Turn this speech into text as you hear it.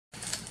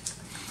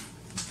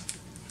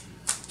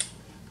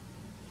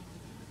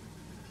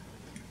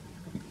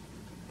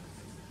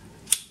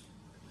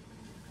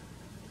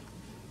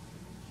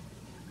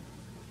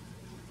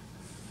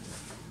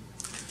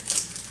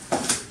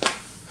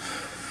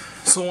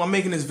So I'm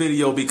making this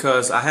video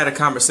because I had a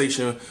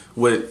conversation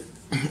with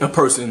a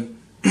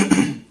person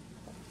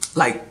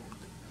like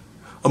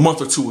a month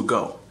or two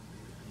ago.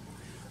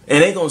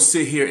 And they gonna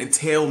sit here and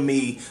tell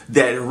me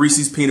that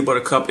Reese's Peanut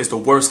Butter Cup is the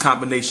worst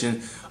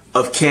combination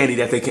of candy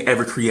that they can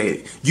ever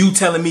create. You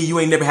telling me you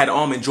ain't never had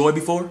Almond Joy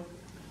before?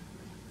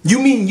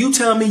 You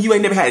telling me you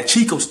ain't never had a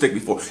Chico Stick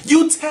before?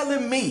 You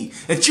telling me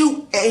that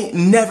you ain't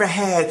never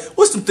had,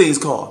 what's them things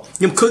called?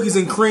 Them cookies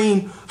and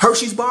cream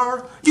Hershey's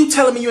bar? You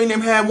telling me you ain't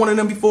never had one of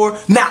them before?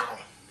 Now,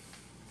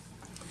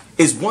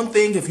 it's one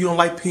thing if you don't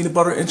like peanut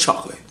butter and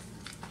chocolate.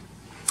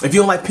 If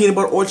you don't like peanut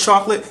butter or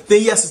chocolate,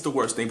 then yes, it's the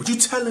worst thing. But you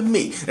telling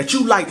me that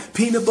you like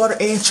peanut butter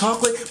and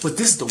chocolate, but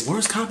this is the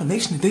worst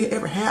combination that they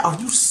ever had? Are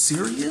you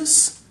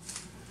serious?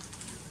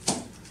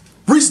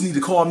 Reese need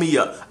to call me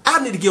up.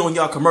 I need to get on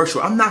y'all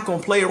commercial. I'm not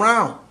gonna play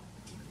around.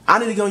 I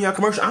need to get on y'all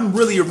commercial. I'm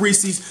really a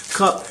Reese's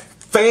Cup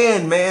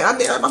fan, man.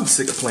 I'm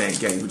sick of playing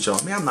games with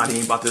y'all, man. I'm not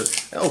even about to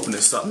open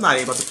this up. I'm not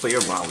even about to play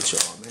around with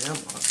y'all, man.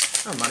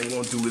 I'm not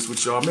even gonna do this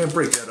with y'all, man.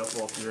 Break that up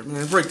off there,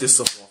 man. Break this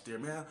up off there,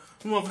 man.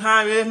 You want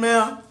behind me,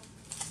 man?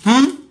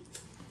 You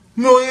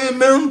know what,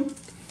 man?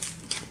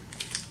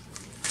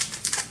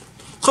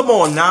 Come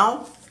on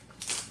now.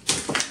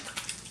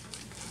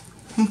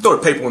 Throw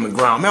the paper on the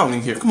ground, man. I don't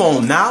even hear. Come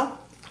on now.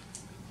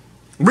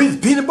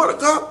 Reese's Peanut Butter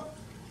Cup?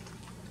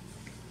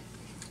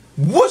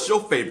 What's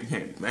your favorite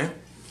candy, man?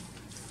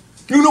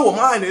 You know what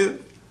mine is.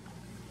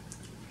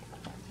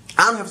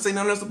 I don't have to say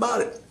nothing else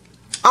about it.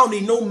 I don't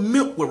need no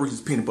milk with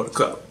Reese's Peanut Butter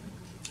Cup.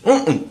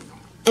 I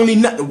don't need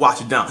nothing to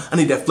wash it down. I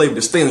need that flavor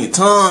to stay on your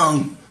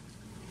tongue.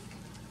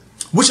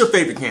 What's your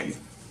favorite candy?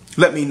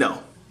 Let me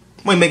know.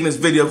 I'm only making this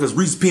video because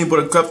Reese's Peanut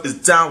Butter Cup is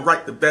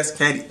downright the best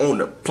candy on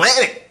the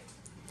planet.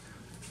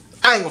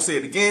 I ain't gonna say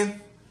it again.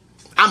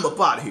 I'm up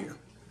out of here.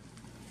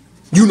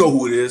 You know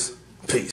who it is.